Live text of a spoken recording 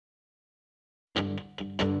Welcome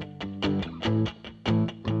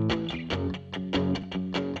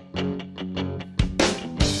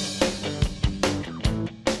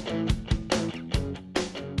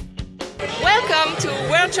to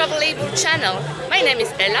World Travelable channel. My name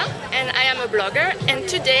is Ella and I am a blogger, and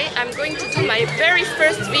today I'm going to do my very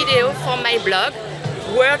first video for my blog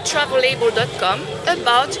worldtravelable.com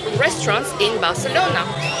about restaurants in Barcelona.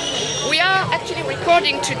 We are actually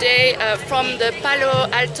recording today from the Palo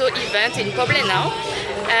Alto event in Poblenou.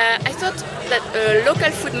 I thought that a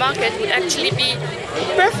local food market would actually be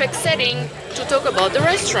a perfect setting to talk about the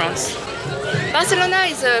restaurants. Barcelona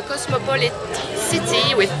is a cosmopolitan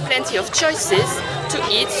city with plenty of choices to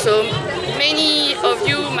eat, so many of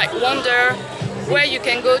you might wonder where you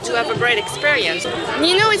can go to have a great experience.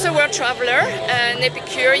 Nino is a world traveler, an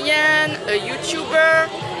Epicurean, a YouTuber,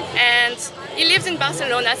 and he lives in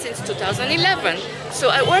Barcelona since 2011.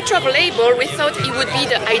 So at World Travelable, we thought he would be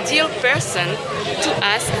the ideal person to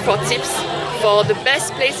ask for tips for the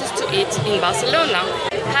best places to eat in Barcelona.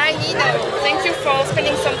 Hi Nino, thank you for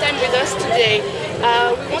spending some time with us today.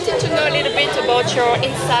 We wanted to know a little bit about your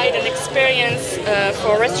insight and experience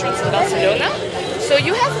for restaurants in Barcelona. So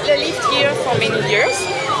you have lived here for many years,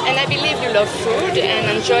 and I believe you love food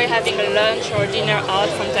and enjoy having a lunch or dinner out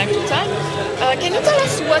from time to time. Can you tell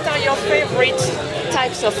us what are your favorite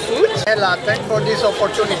types of food? Ella, thanks for this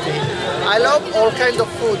opportunity. I love all kinds of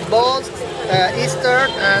food, both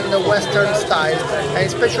Eastern and Western style, and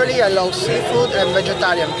especially I love seafood and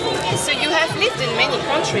vegetarian food. So you have lived in many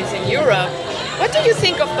countries in Europe. What do you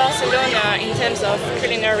think of Barcelona in terms of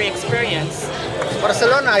culinary experience?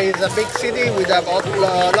 Barcelona is a big city with a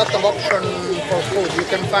lot of options for food. You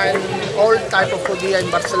can find all type of food here in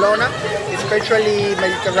Barcelona, especially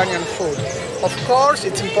Mediterranean food. Of course,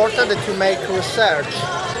 it's important that you make research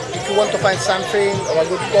if you want to find something of a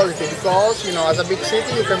good quality, because, you know, as a big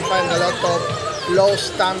city you can find a lot of low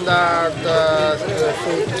standard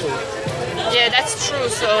food too. Yeah, that's true.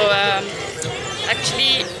 So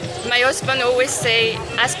actually my husband always say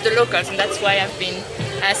ask the locals, and that's why I've been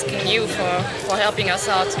asking you for helping us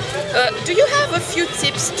out. Do you have a few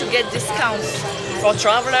tips to get discounts for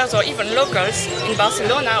travelers or even locals in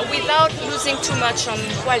Barcelona without losing too much on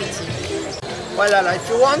quality? Well, if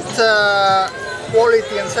you want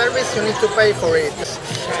quality and service, you need to pay for it.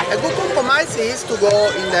 A good compromise is to go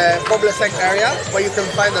in the Poble Sec area, where you can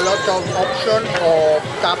find a lot of options of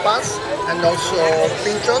tapas and also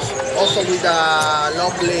pinchos, also with a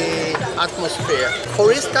lovely atmosphere.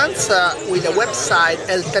 For instance, with the website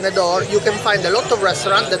El Tenedor, you can find a lot of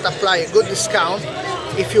restaurants that apply a good discount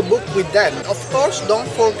if you book with them. Of course, don't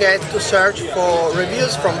forget to search for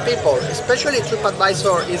reviews from people, especially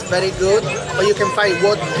TripAdvisor is very good, where you can find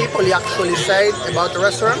what people actually say about the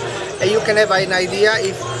restaurant, and you can have an idea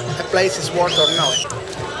if a place is worth or not.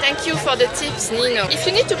 Thank you for the tips, Nino. If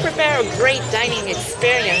you need to prepare a great dining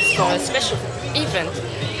experience for a special event,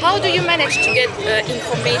 how do you manage to get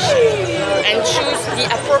information and choose the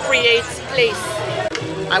appropriate place?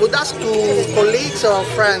 I would ask to colleagues or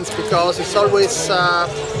friends, because it's always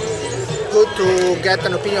good to get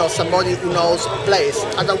an opinion of somebody who knows a place.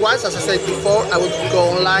 Otherwise, as I said before, I would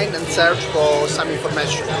go online and search for some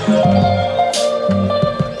information.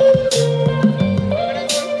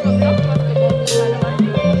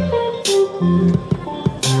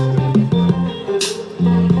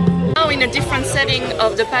 Now in a different setting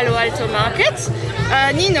of the Palo Alto Market,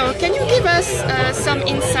 Nino, can you give us some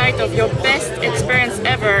insight of your best experience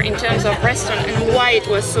ever in terms of restaurant and why it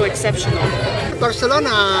was so exceptional? Barcelona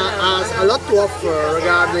has a lot to offer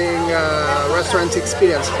regarding restaurant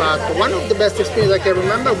experience, but one of the best experiences I can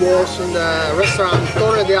remember was in the restaurant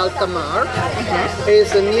Torre de Alta Mar.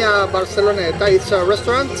 It's near Barceloneta. It's a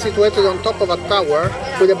restaurant situated on top of a tower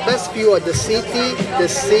with the best view of the city, the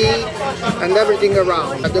sea, and everything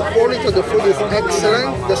around. The quality of the food is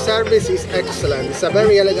excellent, the service is excellent. It's a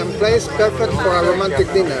very elegant place, perfect for a romantic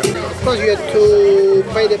dinner. Of course, you have to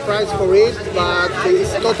pay the price for it, but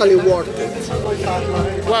it's totally worth it.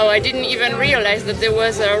 Wow, I didn't even realize that there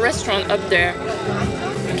was a restaurant up there.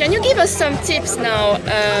 Can you give us some tips now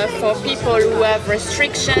for people who have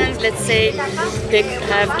restrictions? Let's say they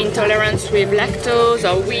have intolerance with lactose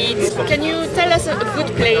or wheat. Can you tell us a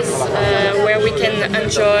good place where we can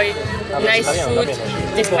enjoy nice food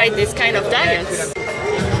despite this kind of diets?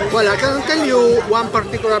 Well, I can tell you one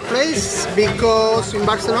particular place, because in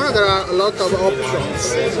Barcelona there are a lot of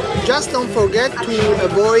options. Just don't forget to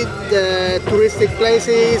avoid the touristic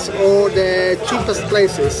places or the cheapest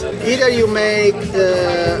places. Either you make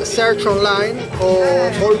search online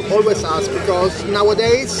or always ask, because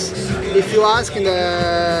nowadays if you ask in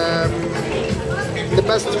the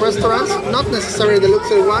best restaurants, not necessarily the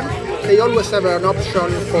luxury one, they always have an option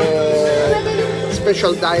for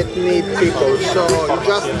special diet need people. So you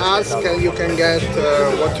just ask and you can get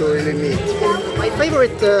what you really need. My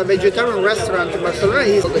favorite vegetarian restaurant in Barcelona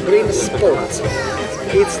is the Green Sport.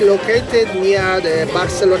 It's located near the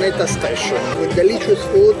Barceloneta station with delicious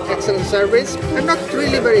food, excellent service, and not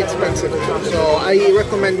really very expensive too. So I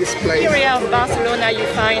recommend this place. In the area of Barcelona you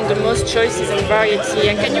find the most choices and variety,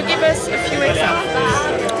 and can you give us a few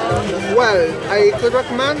examples? Well, I could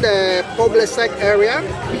recommend the Poble Sec area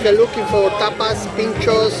if you're looking for tapas,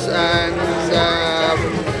 pinchos,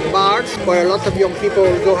 and bars where a lot of young people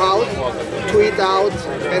go out to eat out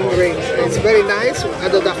and drink. It's very nice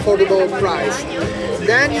at an affordable price.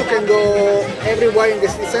 Then you can go everywhere in the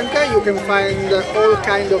city center. You can find all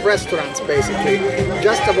kinds of restaurants basically.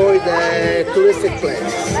 Just avoid the touristic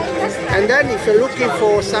places. And then if you're looking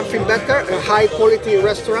for something better, a high quality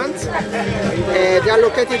restaurant, they are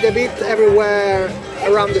located a bit everywhere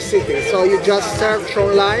around the city. So you just search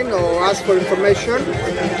online or ask for information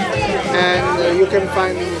and you can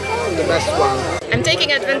find the best one. I'm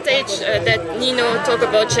taking advantage that Nino talked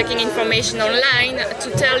about checking information online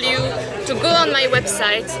to tell you to go on my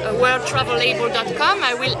website, worldtravellabel.com.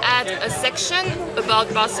 I will add a section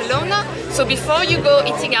about Barcelona, so before you go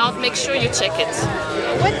eating out, make sure you check it.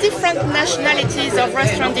 What different nationalities of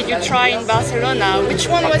restaurant did you try in Barcelona? Which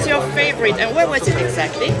one was your favorite and where was it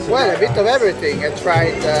exactly? Well, a bit of everything. I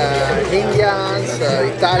tried Indians,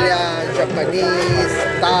 Italian, Japanese,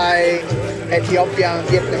 Thai, Ethiopian,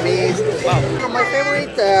 Vietnamese. Wow. My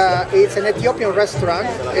favorite is an Ethiopian restaurant.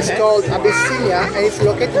 It's called Abyssinia and it's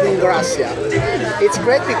located in Gracia. It's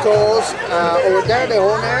great because over there the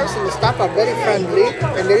owners and the staff are very friendly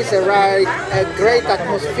and there is a great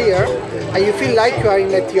atmosphere and you feel like you are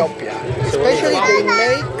in Ethiopia. Especially they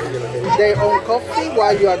make their own coffee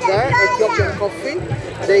while you are there, Ethiopian coffee.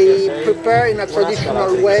 They prepare in a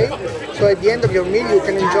traditional way, so at the end of your meal you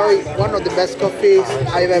can enjoy one of the best coffees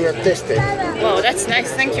I've ever tasted. Wow, that's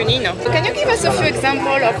nice. Thank you, Nino. Can you give us a few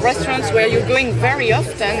examples of restaurants where you're going very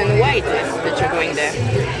often and why it is that you're going there?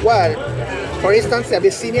 Well, for instance,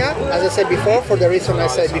 Abyssinia, as I said before, for the reason I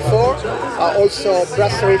said before. Also,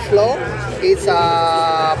 Brasserie Flo. It's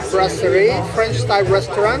a brasserie, French-style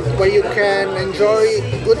restaurant where you can enjoy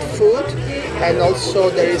good food and also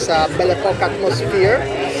there is a Belle Epoque atmosphere.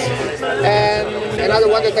 And another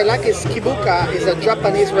one that I like is Kibuka. It's a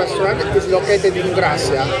Japanese restaurant. It's located in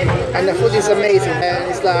Gracia and the food is amazing and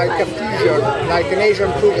it's like a fusion, like an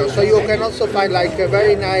Asian fusion. So you can also find like a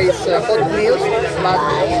very nice hot meals but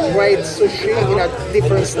great sushi in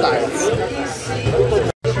different styles.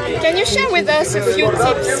 Can you share with us a few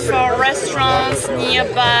tips for restaurants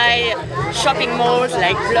nearby shopping malls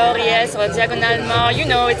like Glorious or Diagonal Mall? You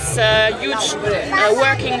know, it's a huge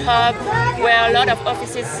working hub where a lot of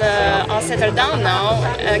offices are settled down now.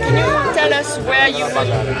 Can you tell us where you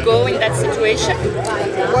would go in that situation?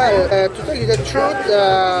 Well, to tell you the truth,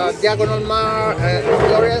 Diagonal Mall and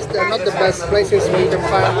Glorious, they're not the best places where you can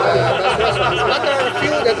find best restaurants, but there are a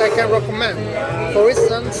few that I can recommend. For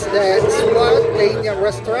instance, the Swat, the Indian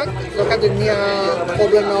restaurant, located near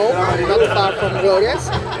Poblano, not far from Glorious.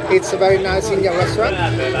 It's a very nice Indian restaurant.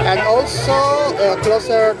 And also,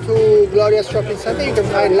 closer to Glorious Shopping Center, you can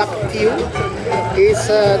find Lactiu. It's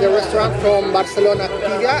the restaurant from Barcelona,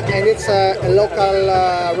 Activia, and it's a local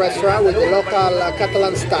restaurant with the local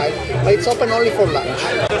Catalan style, but it's open only for lunch.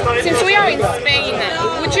 Since we are in Spain,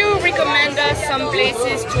 would you recommend us some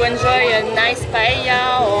places to enjoy a nice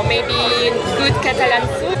paella or maybe good Catalan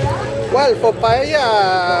food? Well, for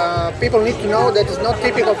paella, people need to know that it's not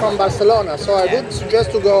typical from Barcelona, so I would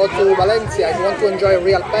suggest to go to Valencia if you want to enjoy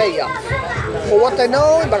real paella. For what I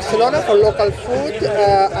know, in Barcelona, for local food,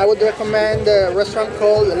 I would recommend a restaurant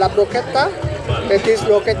called La Broqueta, that is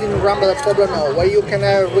located in Rambla de Poblano, where you can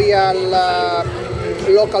have real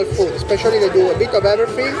local food. Especially they do a bit of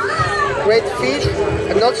everything, great fish,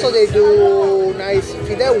 and also they do nice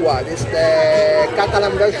fideuà. It's the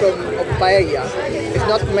Catalan version of paella. It's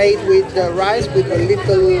not made with rice, with a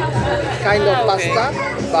little kind of pasta,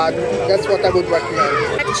 but that's what I would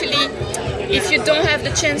recommend. Actually, if you don't have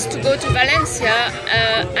the chance to go to Valencia,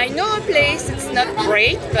 I know a place. It's not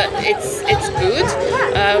great, but it's good.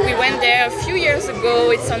 We went there a few years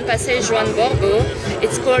ago. It's on Passeig Joan Borgo.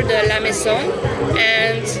 It's called La Maison,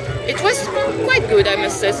 and it was quite good, I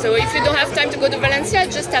must say. So if you don't have time to go to Valencia,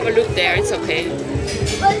 just have a look there. It's okay.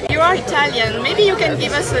 You are Italian. Maybe you can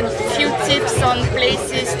give us a few tips on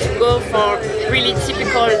places to go for really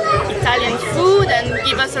typical Italian food, and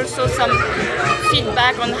give us also some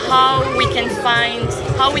feedback on how we can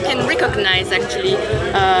recognize actually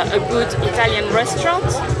a good Italian restaurant.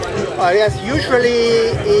 Yes, usually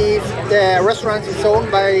if the restaurant is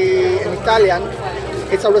owned by an Italian,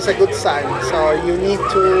 it's always a good sign. So you need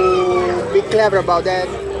to be clever about that,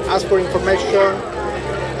 ask for information,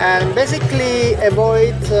 and basically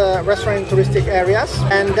avoid restaurant in touristic areas.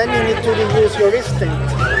 And then you need to use your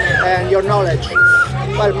instinct and your knowledge.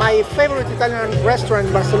 Well, my favorite Italian restaurant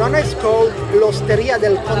in Barcelona is called L'Osteria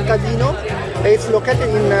del Contadino. It's located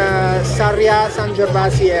in Sarrià San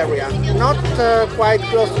Gervasi area. Not quite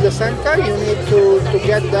close to the center. You need to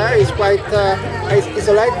get there. It's quite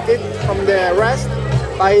isolated from the rest,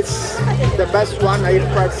 but it's the best one I've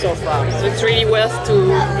tried so far. So it's really worth to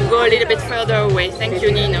go a little bit further away. Thank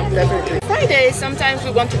you, Nino. Definitely. Fridays, sometimes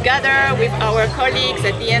we want to gather with our colleagues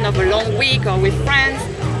at the end of a long week or with friends.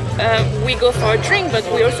 We go for a drink, but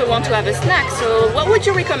we also want to have a snack. So what would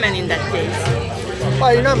you recommend in that case?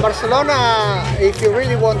 Well, you know, in Barcelona, if you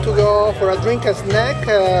really want to go for a drink and snack,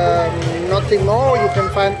 nothing more, you can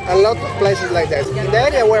find a lot of places like that. In the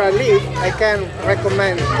area where I live, I can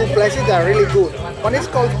recommend two places that are really good. One is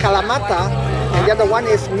called Kalamata, and the other one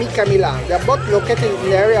is Mica Milan. They are both located in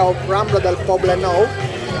the area of Rambla del Poblenou,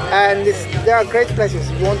 and they are great places.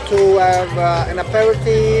 If you want to have an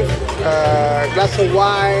aperitif, a glass of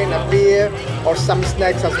wine, a beer, or some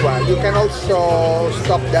snacks as well. You can also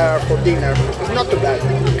stop there for dinner. It's not too bad.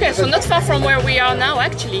 Okay, so not far from where we are now,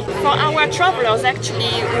 actually. For our travelers, actually,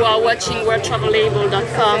 who are watching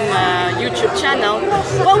worldtravellabel.com YouTube channel,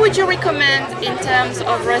 what would you recommend in terms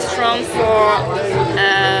of restaurants for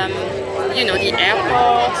you know, the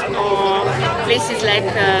airport, or places like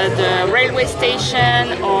the railway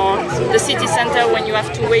station, or the city center when you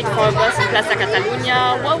have to wait for a bus in Plaza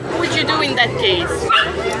Catalunya? What would you do in that case?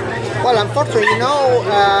 Well, unfortunately, you know,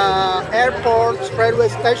 airports, railway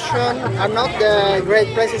station are not the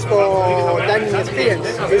great places for dining experience.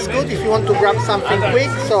 It's good if you want to grab something quick,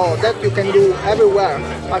 so that you can do everywhere.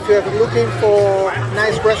 But if you're looking for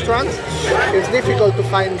nice restaurants, it's difficult to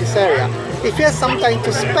find this area. If you have some time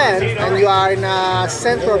to spend and you are in a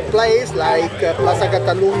central place like Plaza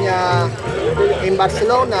Catalunya in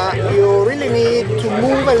Barcelona, you really need to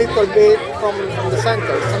move a little bit from the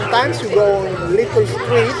center. Sometimes you go in little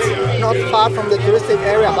streets, not far from the touristic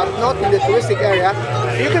area, but not in the touristic area.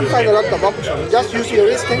 You can find a lot of options. Just use your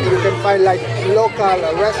instinct, you can find like local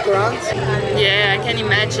restaurants. Yeah, I can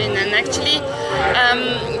imagine. And actually,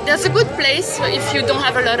 there's a good place if you don't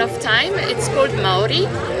have a lot of time. It's called Maori.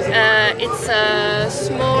 It's a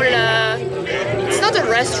small, it's not a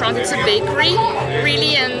restaurant, it's a bakery,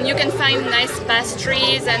 really, and you can find nice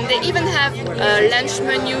pastries, and they even have a lunch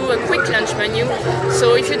menu, a quick lunch menu.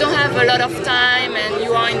 So if you don't have a lot of time and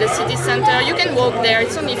you are in the city center, you can walk there.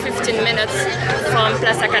 It's only 15 minutes from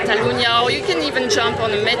Plaza Catalunya, or you can even jump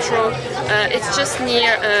on a metro. It's just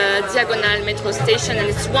near Diagonal metro station, and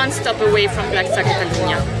it's one stop away from Plaza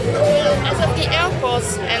Catalunya. As of the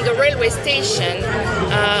airports and the railway station,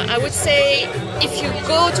 I would say if you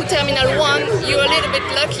go to Terminal 1, you're a little bit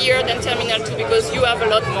luckier than Terminal 2 because you have a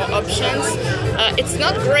lot more options. It's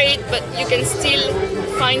not great, but you can still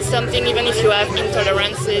find something even if you have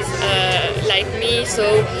intolerances like me.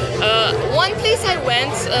 So one place I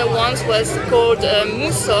went once was called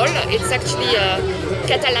Mussol. It's actually a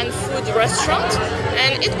Catalan food restaurant,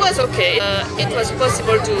 and it was okay. It was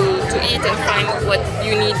possible to eat and find what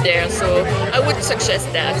you need there, so I would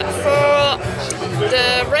suggest that. For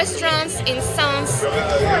the restaurants in Sens,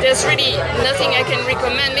 there's really nothing I can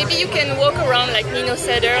recommend. Maybe you can walk around, like Nino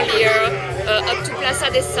said earlier, up to Plaza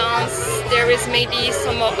de Sens. There is maybe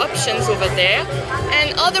some more options over there.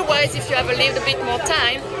 And otherwise, if you have a little bit more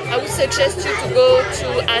time, I would suggest you to go to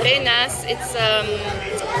Arenas. It's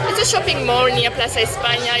a shopping mall near Plaza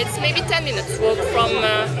España. It's maybe 10 minutes walk from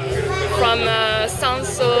Sens,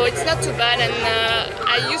 so it's not too bad. And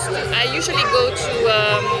I usually go to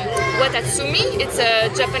Watatsumi. It's a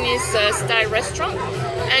Japanese style restaurant,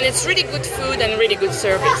 and it's really good food and really good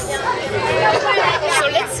service. So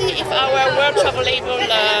let's see if our World Travel Label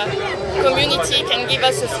community can give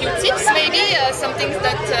us a few tips, maybe some things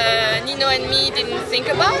that Nino and me didn't think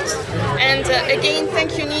about. And again,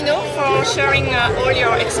 thank you, Nino, for sharing all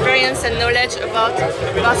your experience and knowledge about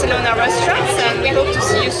Barcelona restaurants, and we hope to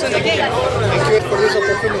see you soon again. Thank you for this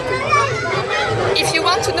opportunity. If you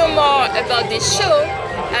want to know more about this show,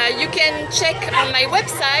 you can check on my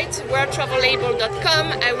website,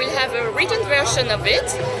 worldtravellabel.com. I will have a written version of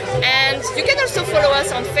it, and you can also follow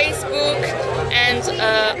us on Facebook and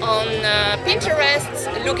on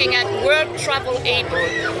Pinterest, looking at World Travel Able.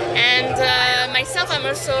 And myself, I'm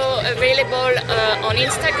also available on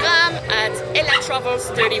Instagram at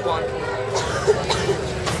EllaTravels31.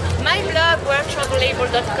 My blog,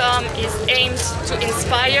 worldtravelable.com, is aimed to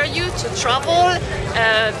inspire you to travel,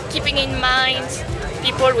 keeping in mind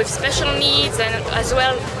people with special needs and as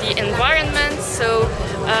well the environment. So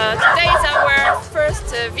today is our first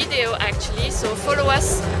video actually, so follow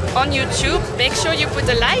us on YouTube, make sure you put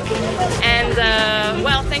a like, and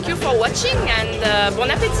well, thank you for watching, and bon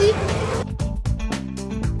appétit!